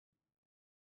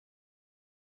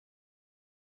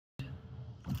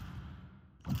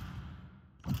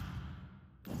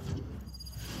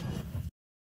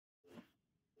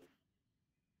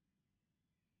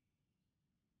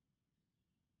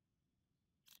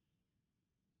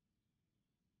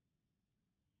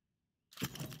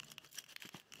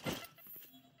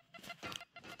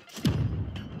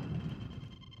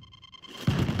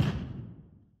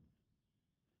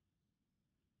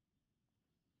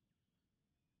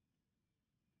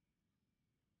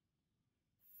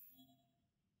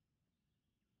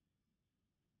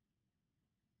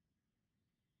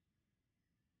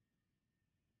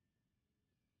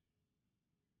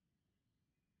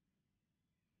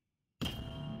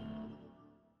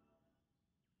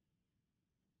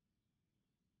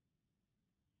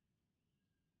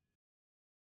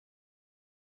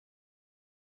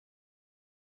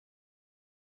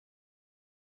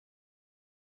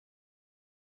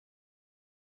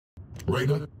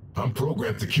Reyna, I'm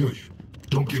programmed to kill you.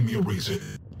 Don't give me a reason.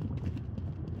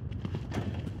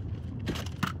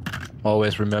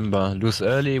 Always remember, lose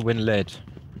early, win late.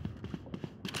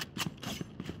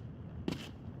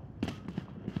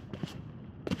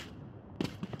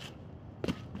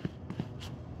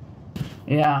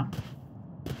 Yeah.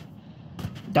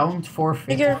 Don't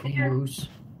forfeit if you lose.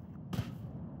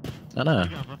 I know.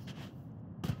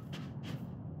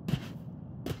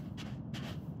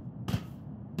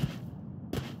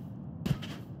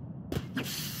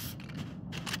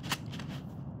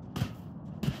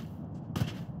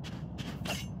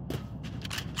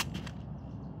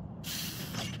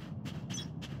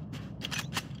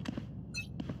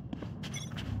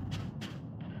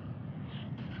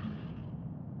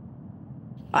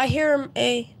 I hear him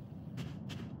A.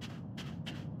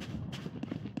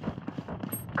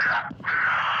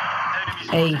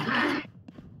 A.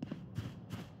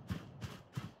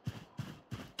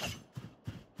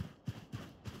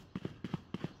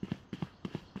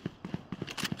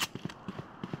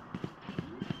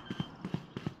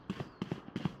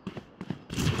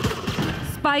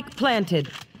 Spike planted.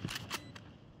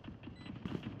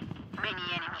 Many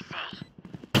enemies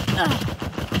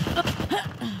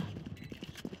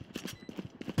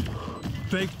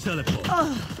Fake teleport.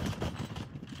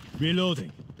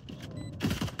 Reloading.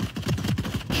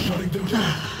 Shutting them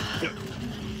down.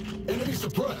 Enemy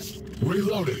suppressed.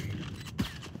 Reloading.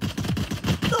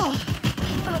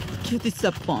 You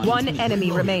disappoint. One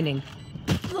enemy remaining.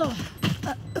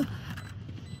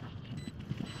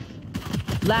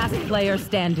 Last player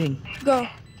standing. Go.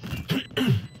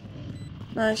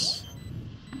 Nice.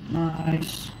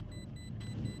 Nice.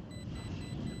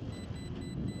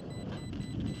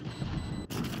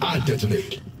 I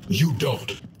detonate. You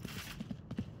don't.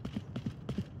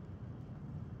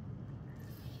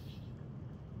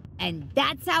 And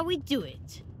that's how we do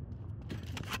it.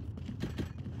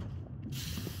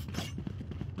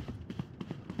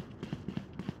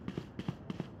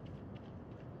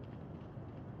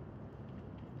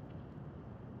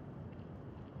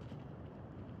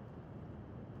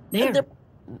 There.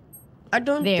 I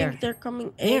don't There. think they're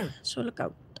coming A. There. So look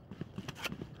out.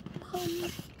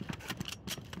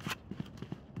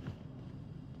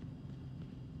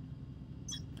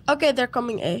 Okay, they're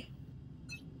coming A.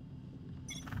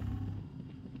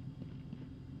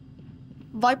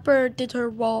 Viper did her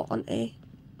wall on A.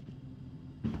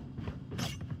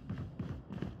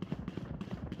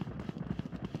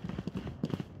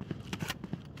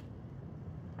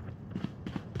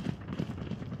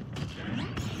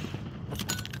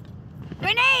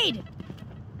 Grenade!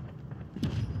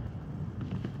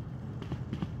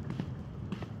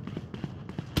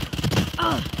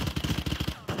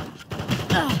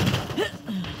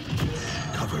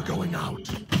 Cover going out.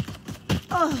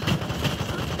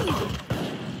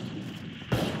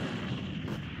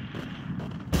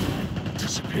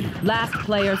 Disappear. Last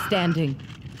player standing.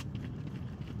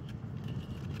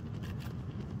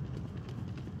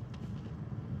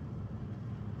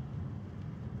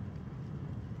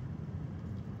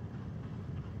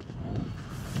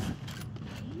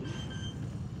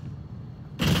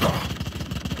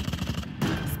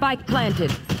 Spike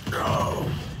planted. No.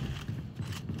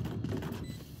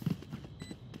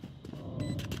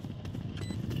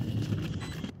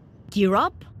 Gear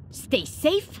up, stay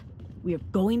safe. We're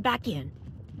going back in.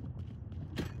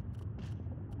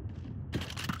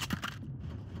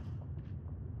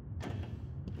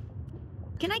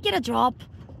 Can I get a drop?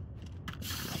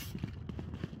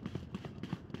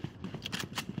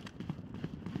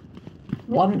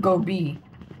 One go B.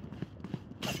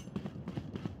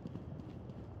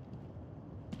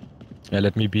 Yeah,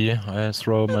 let me be. I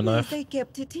throw my knife. They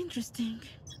kept it interesting.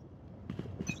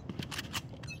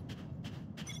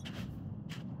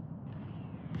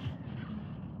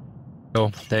 Oh,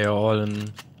 they are all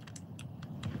in.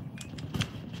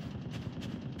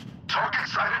 Target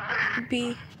sighted me.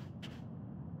 B.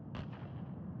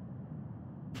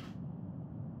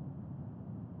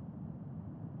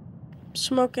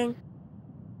 Smoking.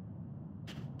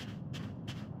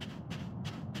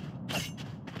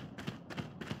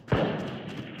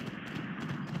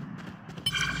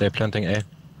 They're planting A.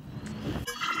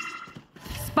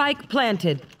 Spike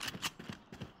planted.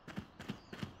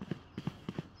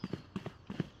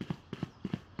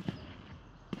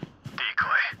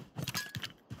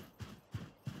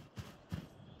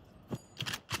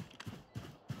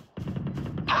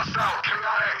 Hostile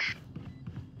KIA.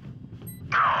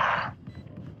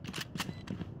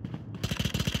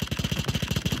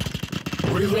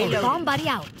 Reloading. Bomb buddy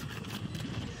out.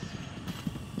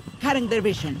 Cutting their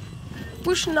vision.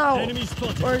 Push now. Enemy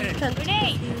spotted. Or you A. can't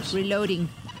Grenade! defuse. Reloading.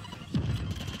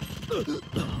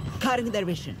 Cutting their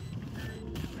vision.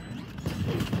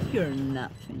 You're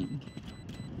nothing.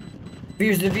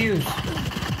 Views the views.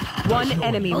 One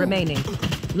enemy remaining.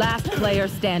 Last player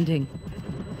standing.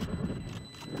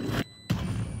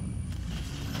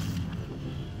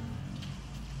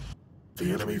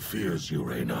 The enemy fears you,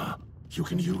 Reyna. You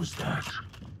can use that.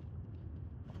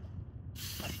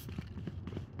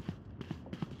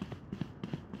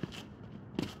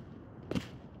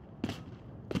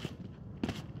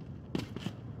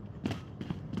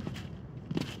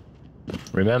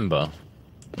 Remember,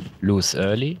 lose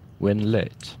early, win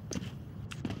late.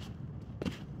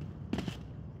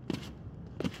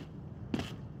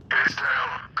 Heads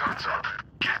down, guns up,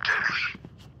 get deadly.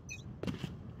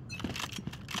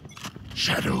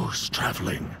 Shadows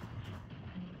traveling.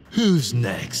 Who's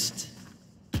next?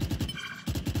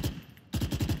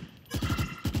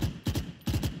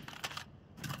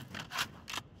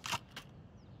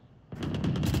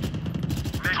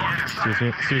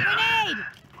 Excuse me.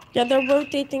 Yeah, they're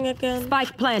rotating again.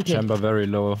 Spike planted. Chamber very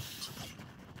low.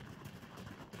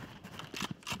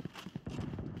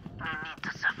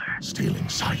 Stealing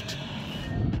sight.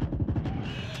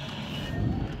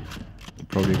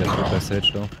 Probably get hit by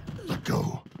Sage though. Let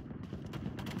go.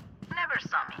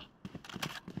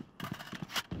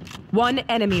 One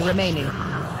enemy remaining.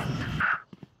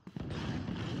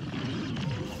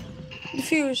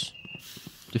 Diffuse.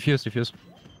 Diffuse, diffuse.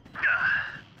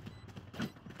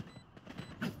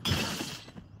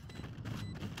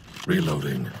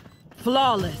 Reloading.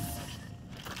 Flawless.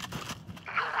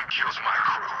 No one kills my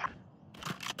crew.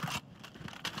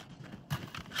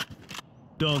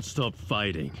 Don't stop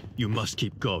fighting. You must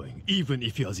keep going, even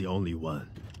if you're the only one.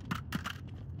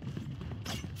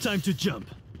 Time to jump.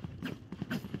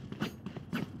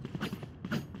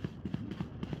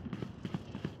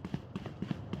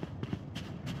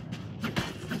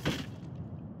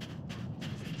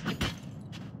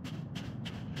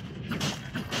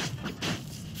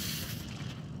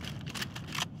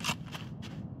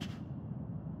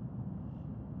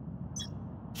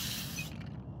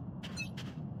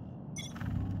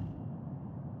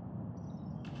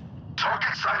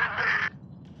 Target sighted me.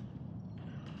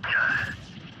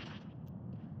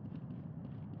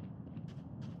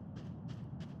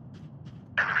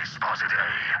 Enemy spotted A.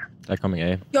 They're coming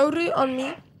A. Yoru on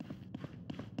me.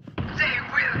 They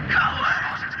will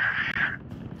cover.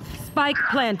 Spike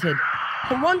planted.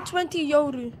 120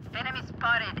 Yoru. Enemy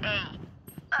spotted A.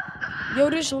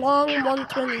 Yoru's long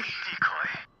 120. Decoy.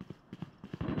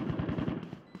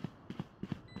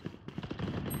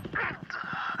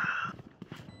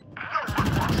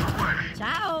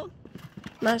 Ciao.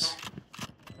 Nice.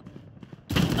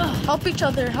 Help each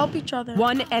other, help each other.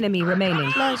 One enemy remaining.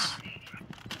 Nice.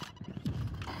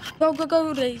 Go, go,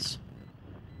 go, Raze.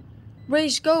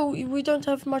 Raze, go. We don't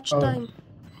have much Oh. time.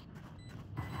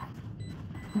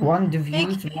 One Take,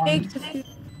 diffuse, take one. the few.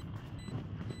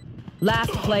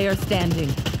 Last player standing.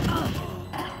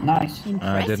 Nice.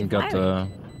 I didn't get the...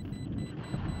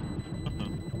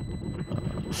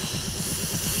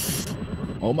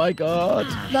 Oh my god!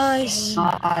 Nice.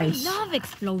 Nice. Love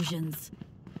explosions.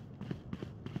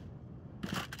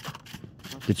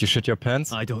 Did you shit your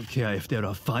pants? I don't care if there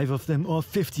are 5 of them or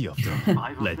 50 of them.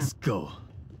 Let's go.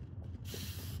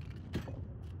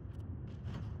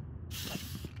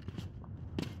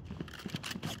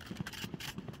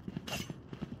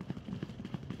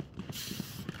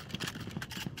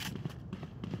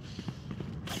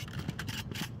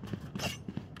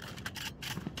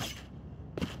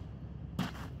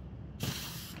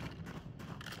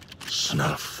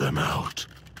 Snuff them out.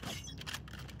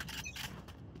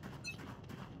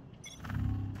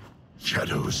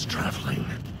 Shadows traveling.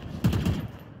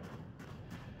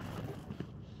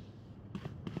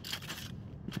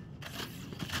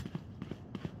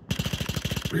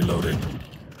 Reloading.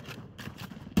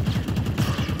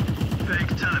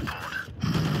 Fake teleport.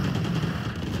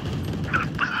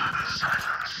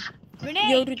 Silence.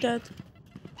 Grenade. Yoru dead.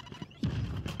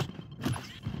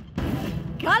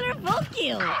 Colorful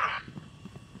kill.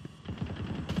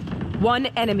 One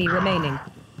enemy remaining.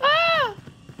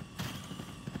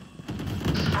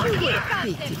 You get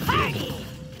constant party.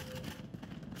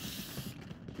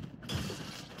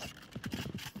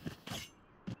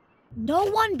 No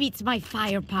one beats my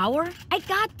firepower. I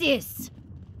got this.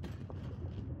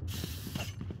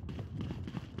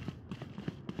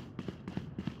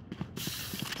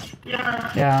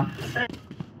 Yeah.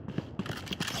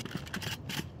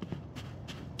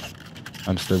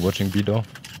 I'm still watching B though.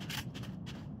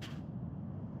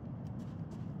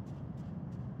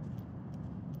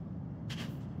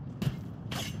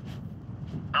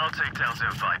 I'll take down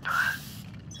their Viper.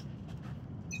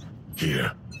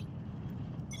 Here.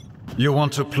 You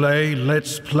want to play?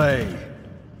 Let's play.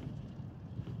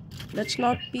 Let's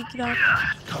not peek that.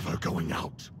 Cover going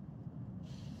out.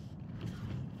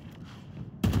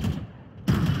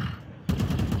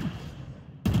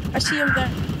 I see him there.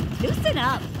 Loosen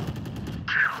up.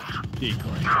 Decoy.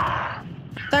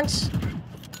 Thanks.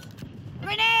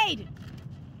 Grenade!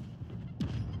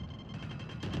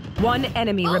 One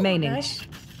enemy remaining. Nice.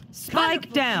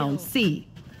 Spike down, C.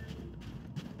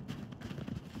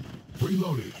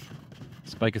 Reloaded.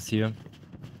 Spike is here.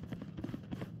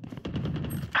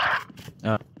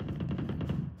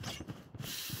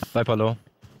 Viper low.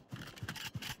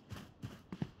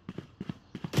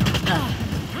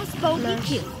 That's bogey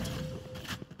killed.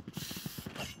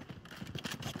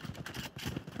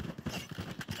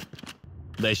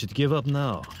 They should give up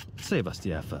now. Save us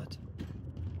the effort.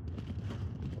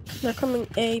 They're coming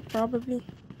A, probably.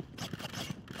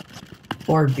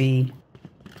 Or B.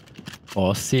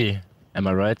 Or C. Am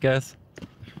I right, guys?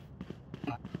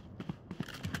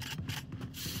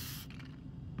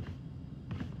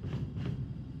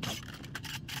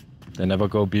 They never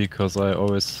go B because I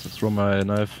always throw my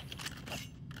knife.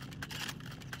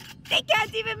 They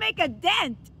can't even make a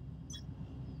dent.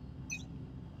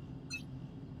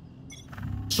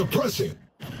 Suppressing.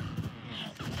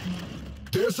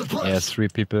 They're suppressed. Yeah, 3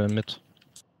 people in mid.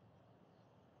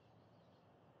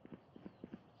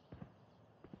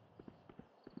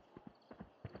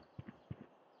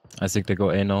 I think they go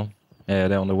A now. Yeah,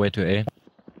 they're on the way to A.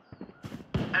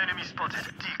 Enemy spotted.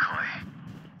 Decoy.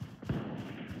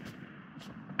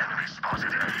 Enemy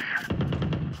spotted A.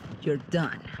 You're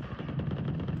done.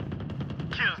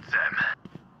 Killed them.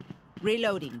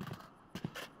 Reloading.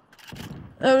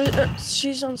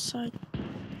 She's on site.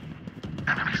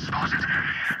 Enemy spotted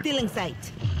A. Still in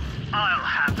sight. I'll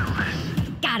handle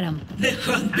this. Got him. The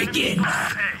hunt begins.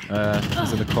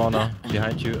 He's in the corner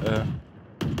behind you.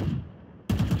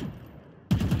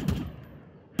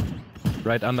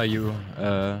 Right under you,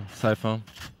 Cypher.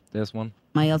 There's one.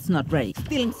 My ult's not ready.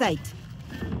 Still in sight.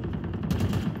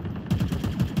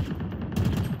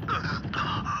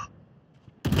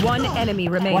 One enemy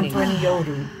remaining. 120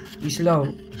 Yoru. He's low.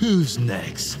 Who's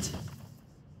next?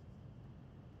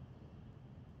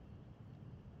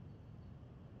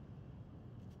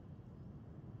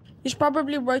 He's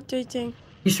probably rotating.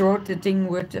 He's rotating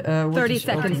with 30 his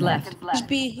seconds ultimate. left. He's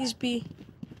B, he's B.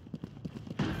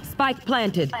 Spike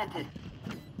planted.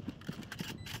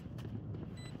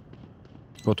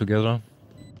 Go together.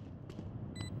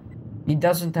 He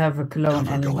doesn't have a clone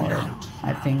Cover going anymore, out.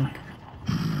 I think.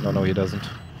 No, he doesn't.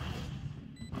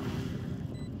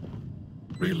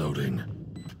 Reloading.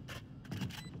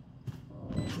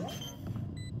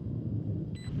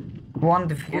 One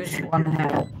defuse, one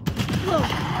help.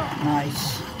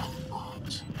 Nice.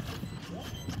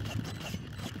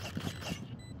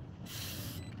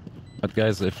 But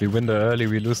guys, if we win the early,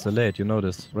 we lose the late. You know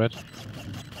this, right?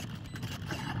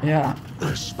 Yeah.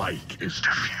 The spike is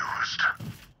defused.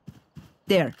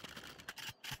 There.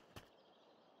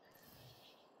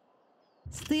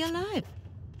 Stay alive.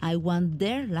 I want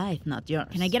their life, not yours.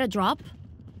 Can I get a drop?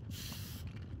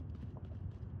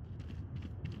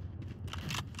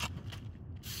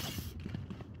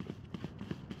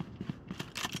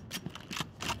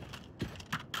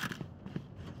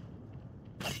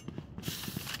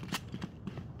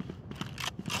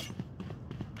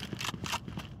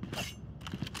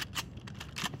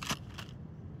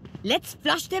 Let's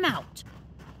flush them out.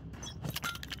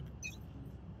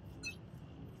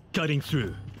 Cutting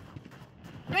through.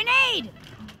 Grenade!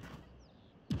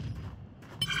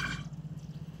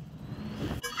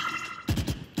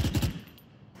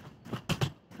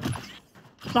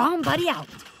 Bomb buddy out.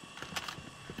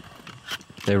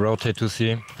 They rotate to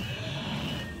C.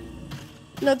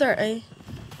 No, they're A.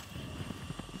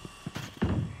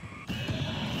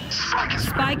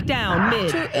 Spike down,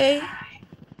 mid. 2A.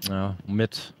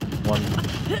 Mid. One.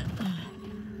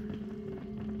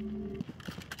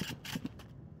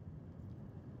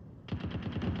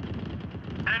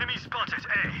 Enemy spotted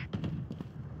A.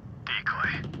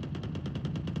 Decoy.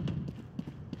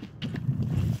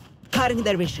 Cutting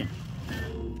their vision.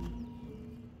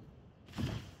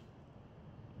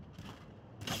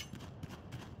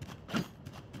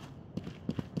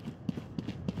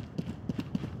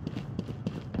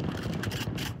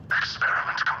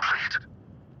 Experiment complete.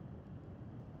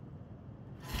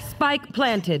 Spike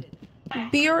planted.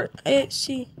 B or A,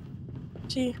 C.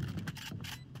 C.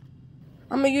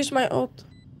 I'm gonna use my ult.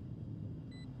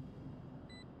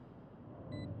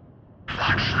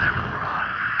 Watch them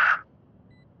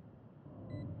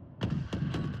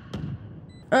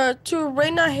run. To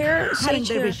Reyna here, Cutting Sage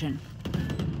their here. vision.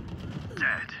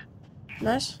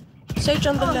 Nice. Sage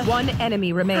on the left. One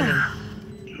enemy remaining.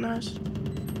 Nice.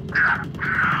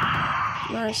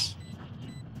 Nice.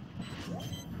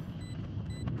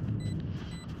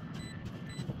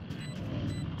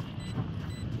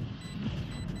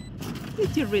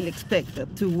 Did you really expect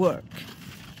that to work?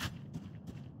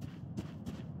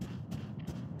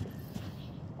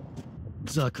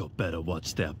 Zuko better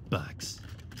watch their backs.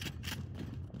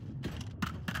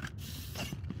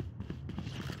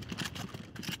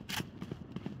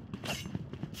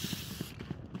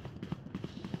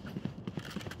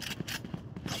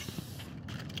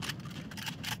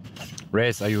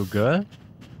 Race, are you a girl?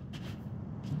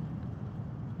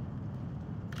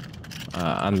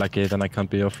 Unlucky, then I can't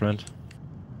be your friend.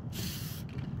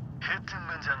 Hit them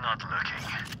when they're not looking.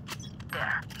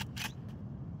 There.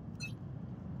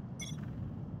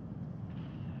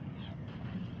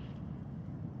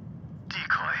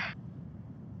 Decoy.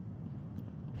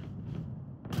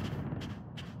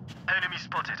 Enemy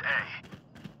spotted A.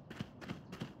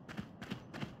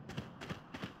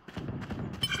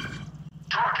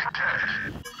 Target dead.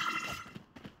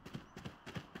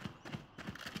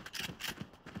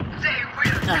 They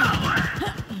will know.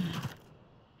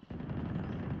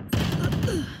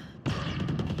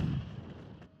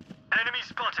 Enemy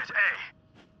spotted A.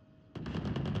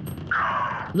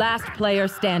 Last player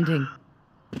standing.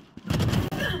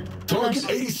 Target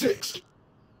 86.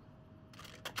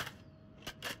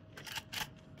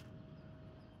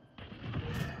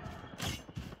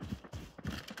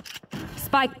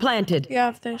 Spike planted. You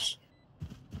have this.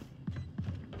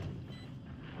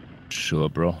 Sure,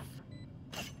 bro.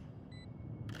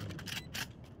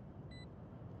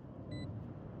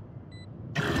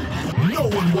 No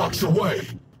one walks away.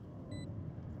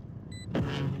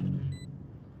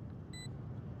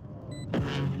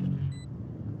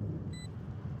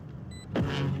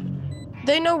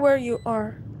 They know where you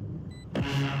are.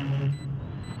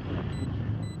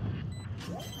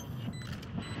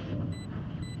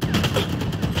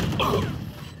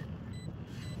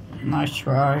 Nice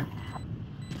try.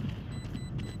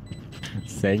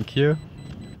 Thank you.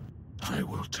 I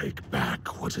will take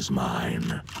back what is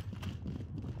mine.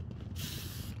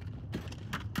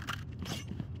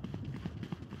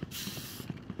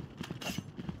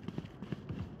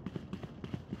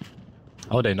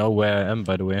 Oh, they know where I am,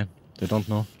 by the way. They don't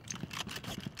know.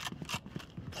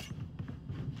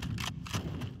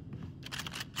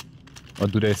 Or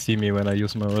do they see me when I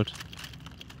use my ult?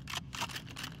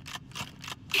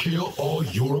 Kill all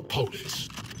your opponents.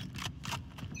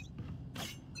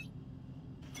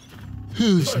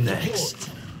 Who's Time to next?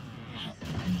 deploy.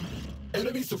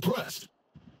 Enemy suppressed.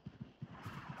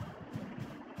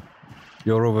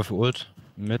 Euro with ult.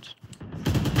 Mid.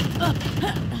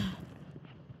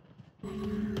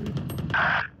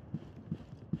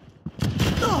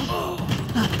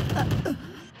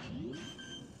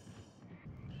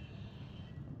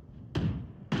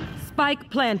 Spike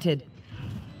planted.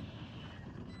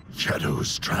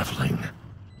 Shadows traveling.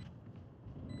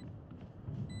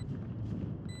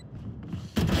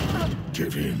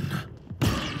 Give in.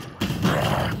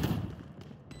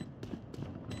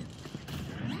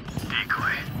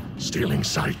 Decoy. Stealing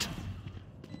sight.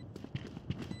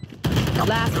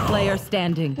 Last player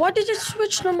standing. Why did it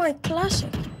switch to my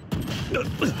classic?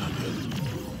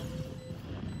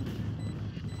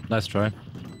 Nice try.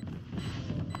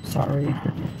 Sorry.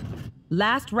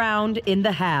 Last round in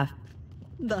the half.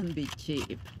 Don't be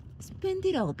cheap. Spend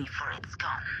it all before it's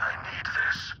gone. I need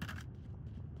this.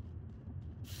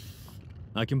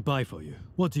 I can buy for you.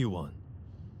 What do you want?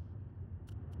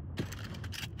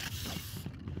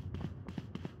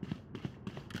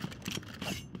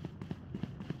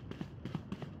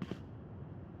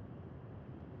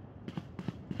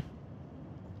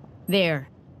 There.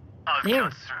 I'll There. go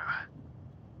through.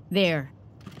 There.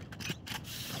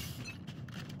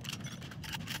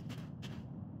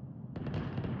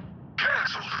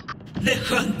 Cancelled. The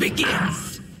hunt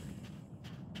begins.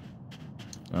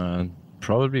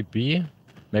 Probably B.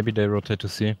 Maybe they rotate to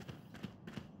C.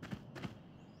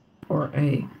 Or A.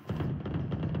 Many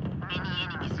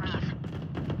enemies move.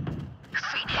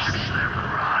 Finish.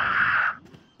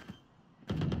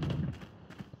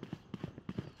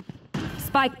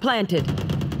 Spike planted.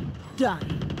 Done.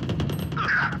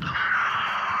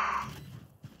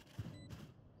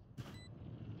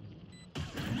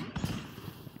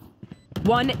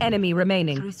 One enemy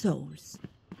remaining. 3 souls.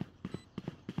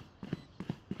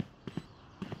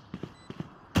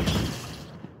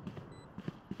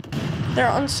 They're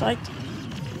on site.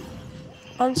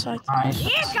 On site. Nice.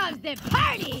 Here comes the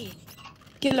party!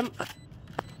 Kill him.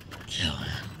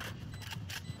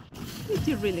 Did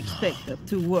you really expect that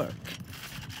to work?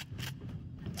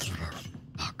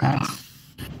 Nice.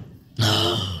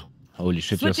 Holy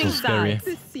shit, you're so Switching scary. sides.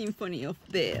 The symphony of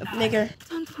death. Nigger.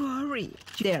 Don't worry.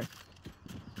 There.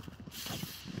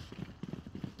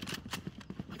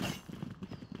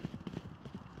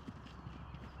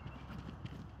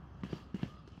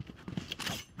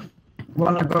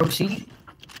 Wanna go see?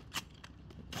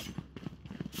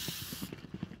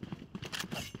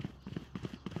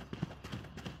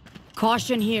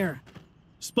 Caution here.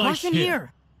 Spike Caution here.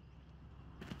 here.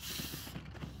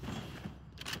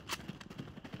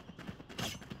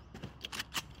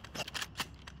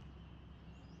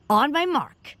 On my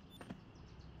mark.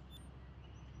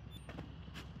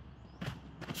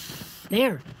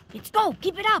 There. Let's go.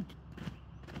 Keep it up.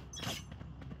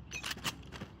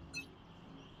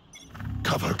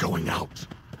 Cover going out.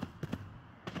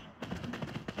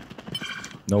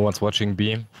 No one's watching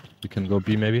B. We can go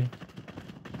B maybe.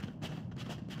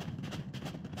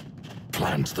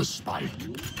 Plant the spike.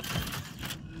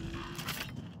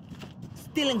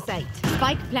 Still in sight.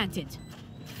 Spike planted.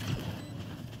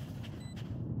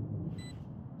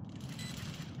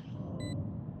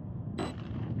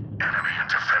 Enemy and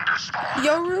defender spawn.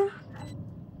 Yoru.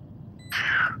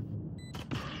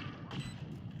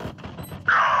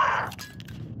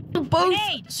 Both.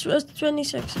 Grenade!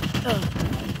 26.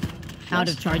 Out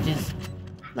of charges.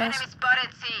 Nice.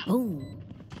 Oh.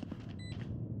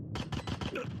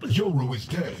 Yoru is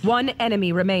dead. One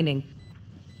enemy remaining.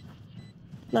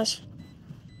 Nice.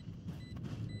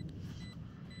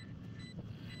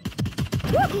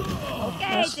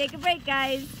 Okay, take a break,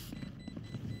 guys.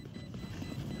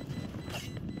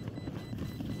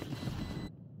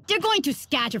 They're going to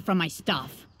scatter from my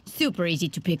stuff. Super easy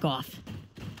to pick off.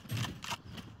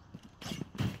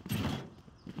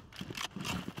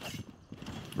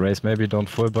 Race maybe, don't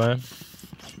full buy.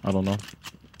 I don't know.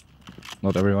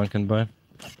 Not everyone can buy.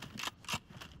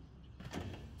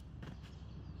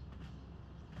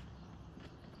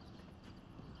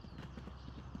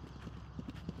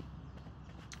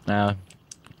 Nah.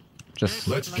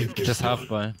 Let's get this Just half done.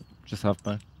 buy. Just half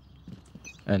buy.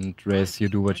 And Race, you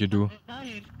do what you do.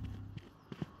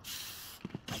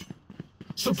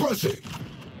 Suppressing.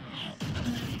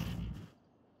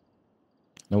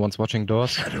 No one's watching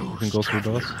doors. You can go through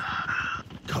doors.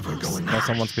 Cover going Now out.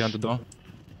 someone's behind the door.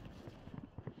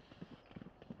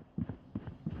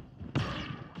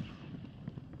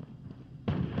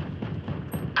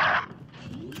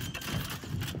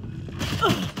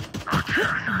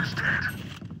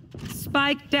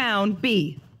 Spike down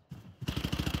B.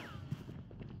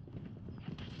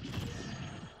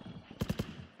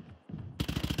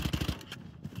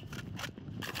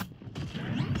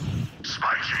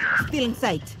 Spike here. Still in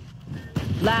sight.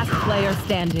 Last player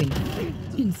standing.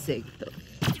 Insecto.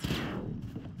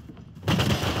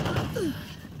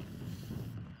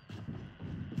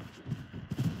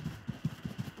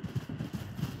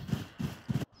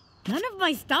 None of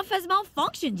my stuff has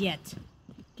malfunctioned yet.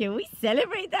 Can we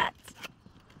celebrate that?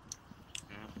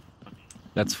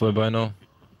 That's full buy now.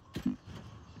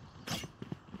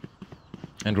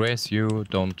 And Race, you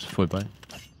don't full buy.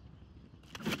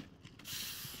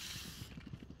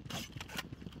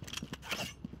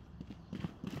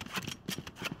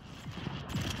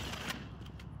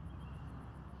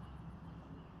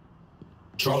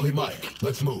 Charlie Mike,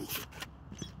 let's move.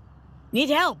 Need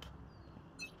help.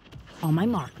 On my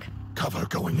mark. Cover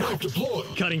going out. Deploy.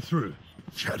 Cutting through.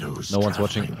 Shadows. No one's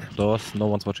watching traveling. doors. No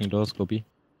one's watching doors. Go B.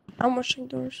 I'm watching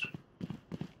doors.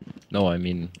 No, I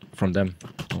mean from them.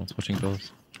 No one's watching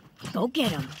doors. Go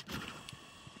get him.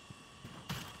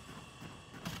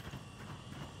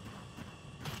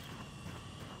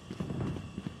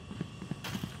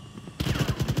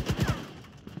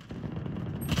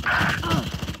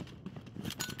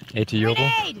 €80.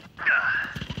 Grenade!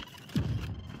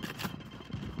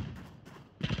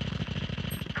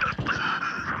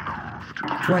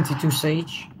 22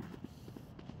 Sage.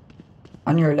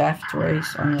 On your left,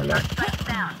 Race, on your left.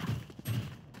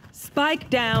 Spike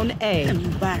down A.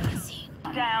 Embarrassing.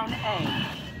 Down A.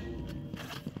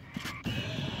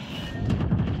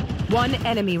 One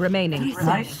enemy remaining.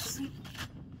 Nice.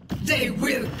 They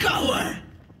will cower.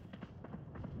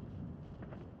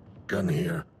 Gun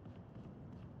here.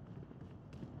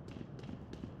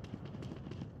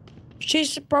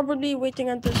 She's probably waiting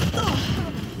at this.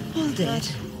 Hold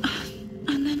it.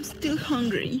 And I'm still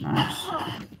hungry. Nice.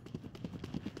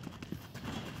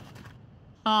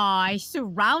 Aw,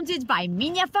 surrounded by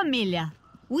minha família.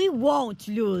 We won't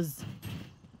lose.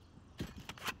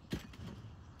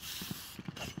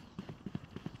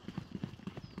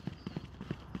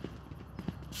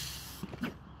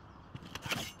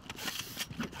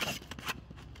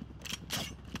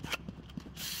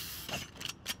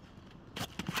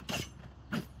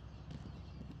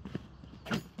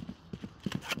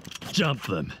 Jump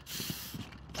them.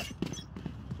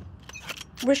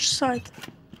 Which side?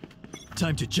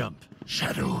 Time to jump.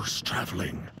 Shadows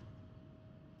traveling.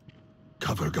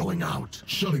 Cover going out.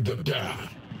 Shutting them down.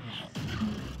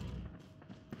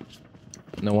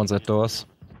 No one's at doors.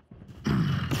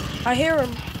 I hear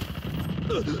him.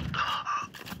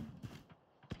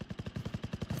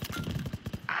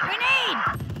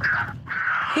 Grenade!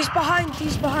 He's behind.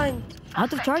 He's behind.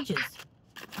 Out of charges.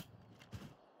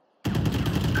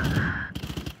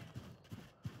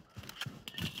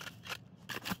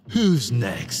 Who's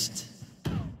next?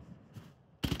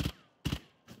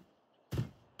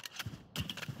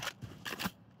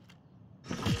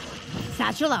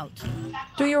 Satchel out.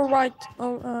 To your right.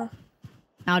 Oh,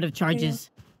 Out of charges.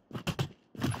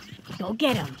 Go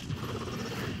get him.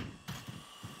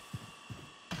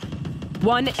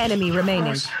 One enemy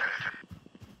remaining.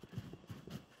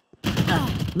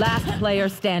 Last player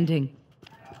standing.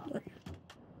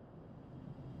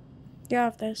 you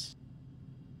have this.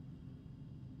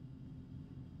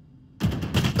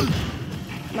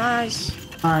 Nice.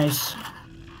 Nice.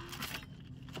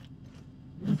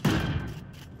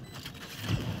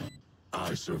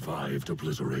 I survived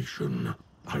obliteration.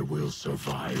 I will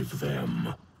survive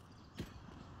them.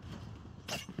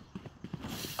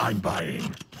 I'm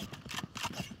buying.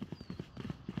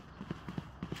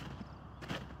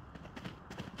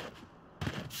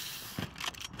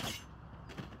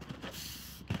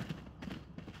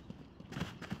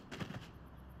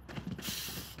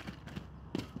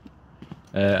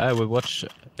 I will watch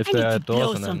if I they need are to at doors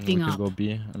blow and then we something can up. go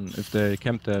B. And if they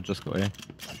camp there, just go A.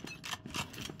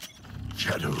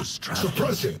 Shadows traveling.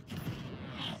 Suppressing.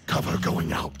 Cover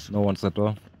going out. No one's at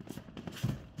door.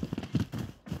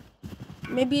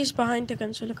 Maybe he's behind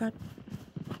again, so look out.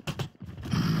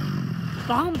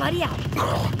 Bomb buddy out.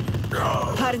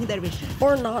 Cutting their vision.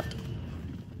 Or not.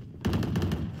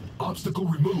 Obstacle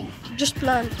removed. Just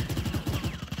plant.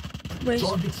 Wait.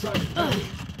 Target sighted.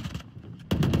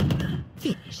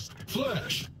 Finished.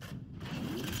 Flash.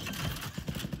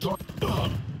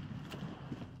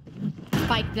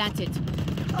 Spike planted.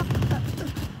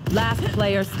 Last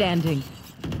player standing.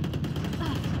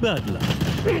 Bad luck.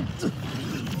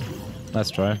 Nice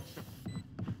try.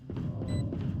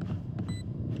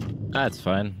 Ah, it's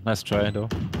fine. Nice try, though.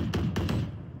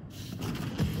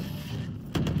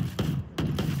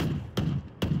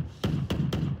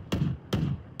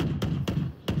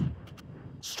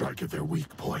 Strike at their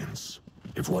weak points.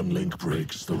 If one link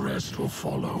breaks, the rest will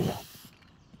follow.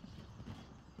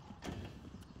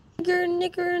 Nigger,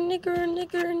 nigger, nigger,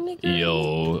 nigger, nigger.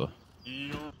 Yo.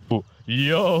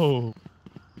 Yo.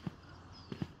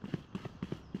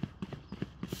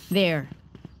 There.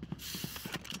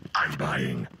 I'm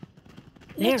buying.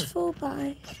 Let's There. full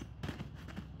buy.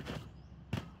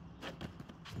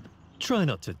 Try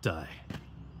not to die.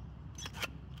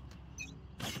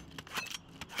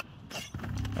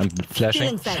 I'm flashing.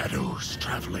 Feeling sight. Shadows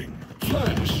traveling.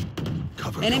 Flash.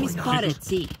 Cover Enemy going spotted. out.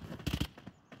 See.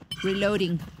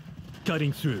 Reloading.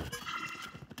 Cutting through.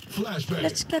 Flashbang.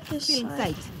 Let's get this Feeling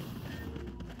side. sight.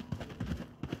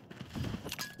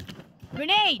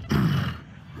 Grenade.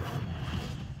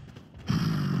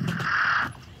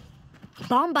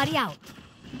 Bomb buddy out.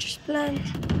 Just plant.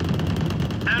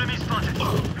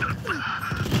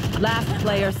 Last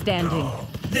player standing.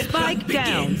 Spike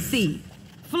down. C.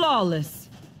 Flawless.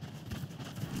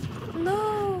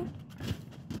 No.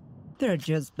 They're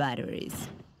just batteries.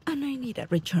 And I need a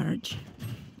recharge.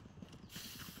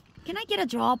 Can I get a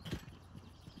drop?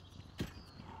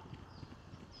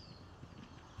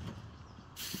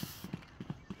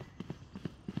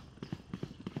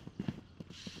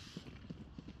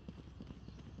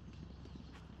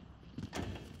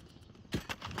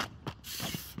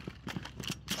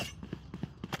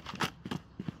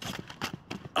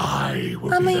 I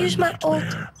will I'ma be their use my ult.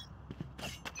 nightmare.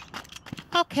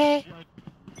 Okay.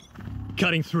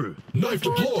 Cutting through. Knife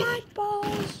deployed. Fortnite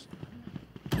balls.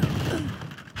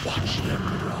 Watch them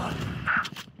run.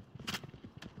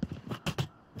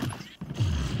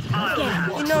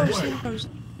 He knows. He knows.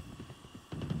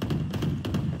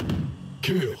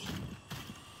 Kill.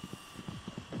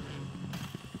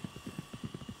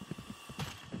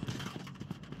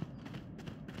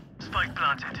 Spike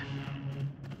planted.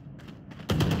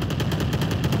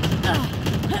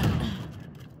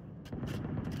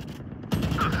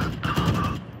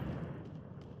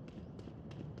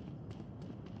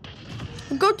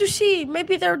 Go to C.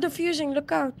 Maybe they're defusing.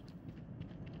 Look out.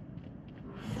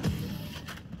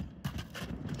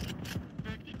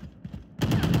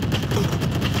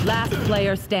 Last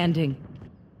player standing.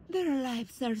 Their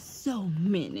lives are so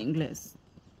meaningless.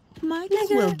 Might as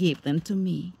well give them to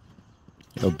me.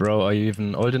 Oh, bro, are you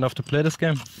even old enough to play this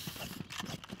game?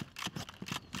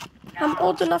 I'm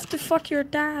old enough to fuck your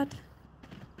dad.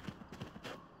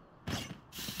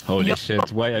 Holy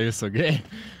shit, why are you so gay?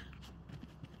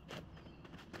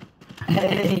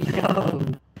 Hey, yo.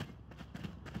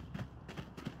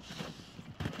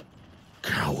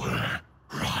 Coward,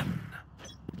 run.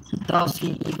 Does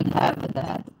he even have a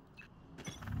dad?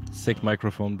 Sick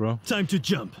microphone, bro. Time to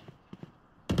jump.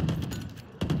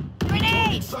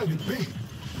 Grenade! Sighted B.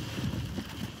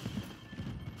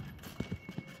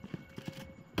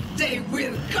 They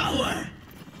will cower!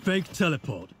 Fake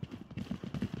teleport.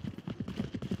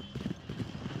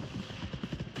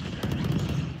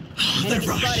 The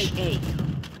rush!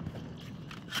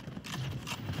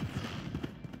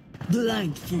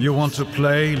 Blind fool. You want to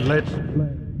play? Let's play.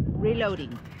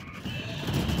 Reloading.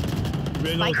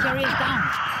 Reload. Spike carrier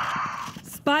down.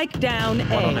 Spike down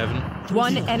One on A. heaven.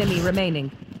 One enemy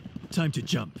remaining. Time to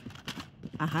jump.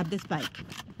 I have the spike.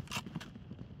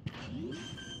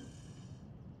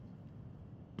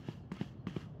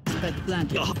 Spike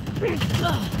planted.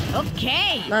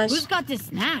 Okay. Nice. Who's got the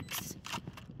snacks?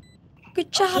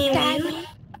 Good job, Daddy.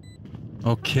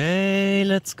 Okay,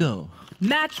 let's go.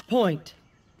 Match point.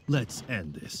 Let's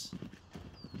end this.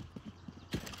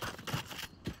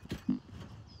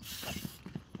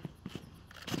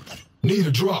 Need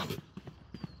a drop.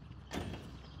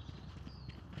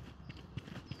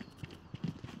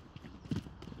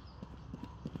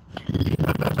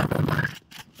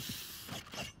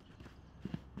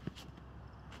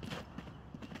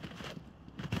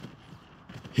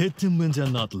 Hit them when they're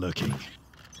not looking.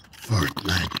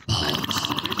 Fortnite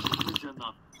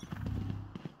balls.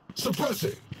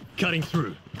 Suppressing. Cutting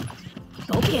through.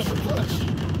 Go get it.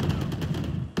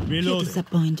 You Reloading.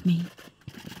 disappoint me.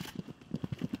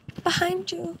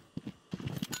 Behind you.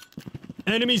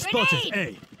 Enemy spotted.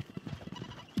 A.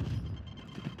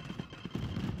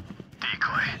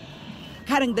 Decoy.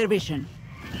 Cutting their vision.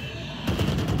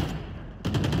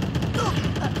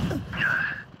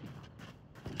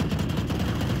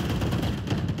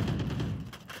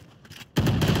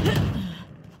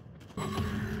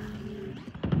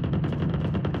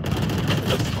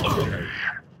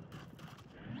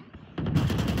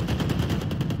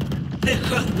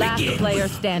 Last player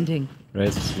standing.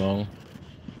 Raise is long.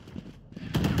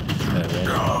 Yeah,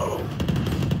 Go.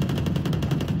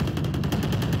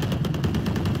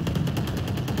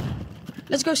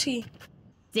 Let's go see.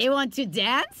 They want to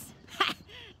dance?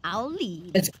 I'll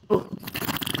lead. Let's go.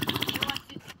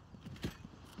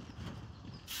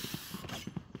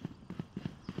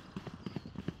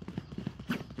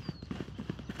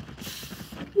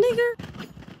 Nigger.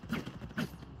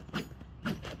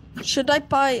 Should I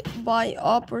buy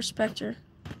Op or Spectre?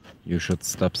 You should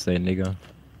stop saying nigga.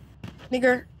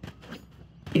 Nigger.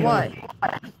 Why?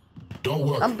 Don't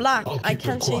worry. I'm black. I'll I keep it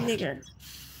can't say quiet. nigger.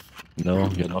 No,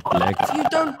 you're not black. If you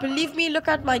don't believe me, look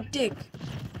at my dick.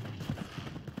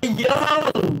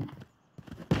 Yo!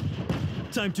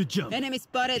 Time to jump. Enemy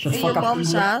spotted. Shut In the your fuck up.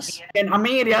 mom's ass. En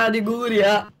Amerika, die goer,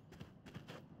 ja.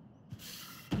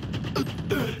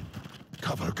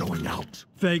 Cover going out.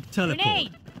 Fake teleport.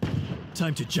 Grenade!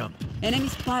 Time to jump. Enemy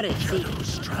spotted.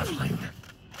 Shadows traveling.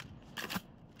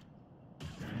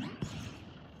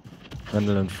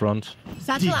 Vandal in front.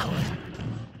 Satchel out.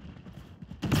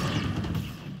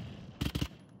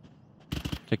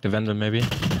 Take the Vandal maybe.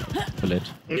 Too late.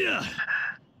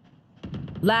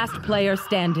 Last player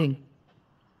standing.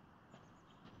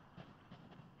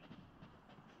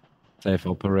 Safe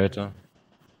operator.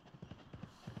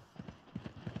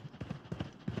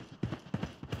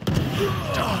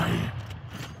 Die.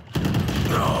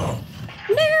 No.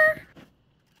 Nigger.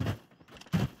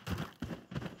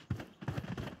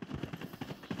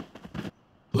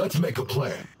 Let's make a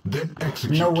plan, then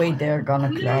execute. No way they're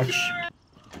gonna clutch.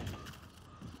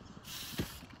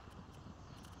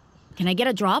 Can I get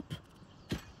a drop?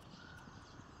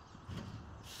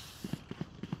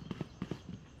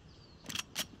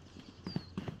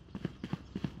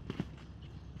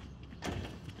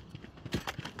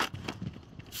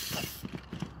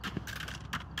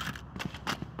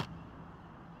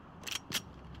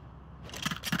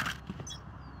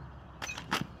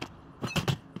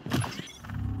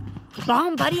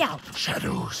 Bomb buddy out.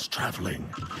 Shadows traveling.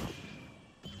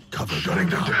 Cover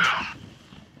going out.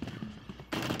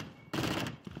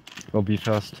 Go be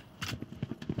fast.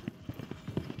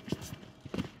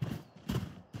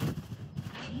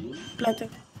 Planting.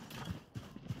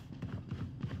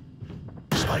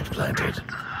 Spike planted.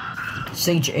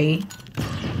 Sage A.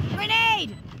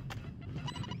 Grenade!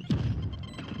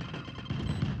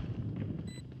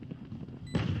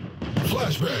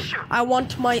 Flashbang. I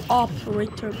want my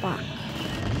operator back.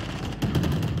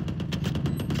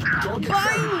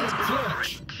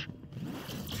 Flash.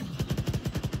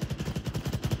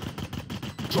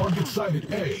 Target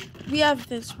sighted A. We have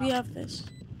this. We have this.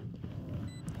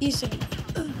 Easy.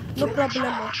 No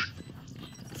problemo.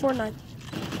 Fortnite.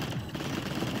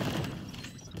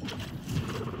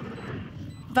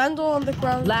 Vandal on the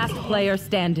ground. Last player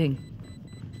standing.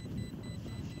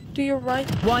 To your right.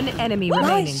 One enemy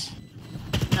remaining. Nice.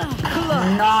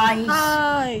 Nice.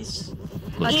 Nice.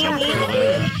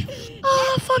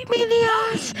 Oh, fuck me in the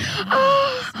ass. Oh.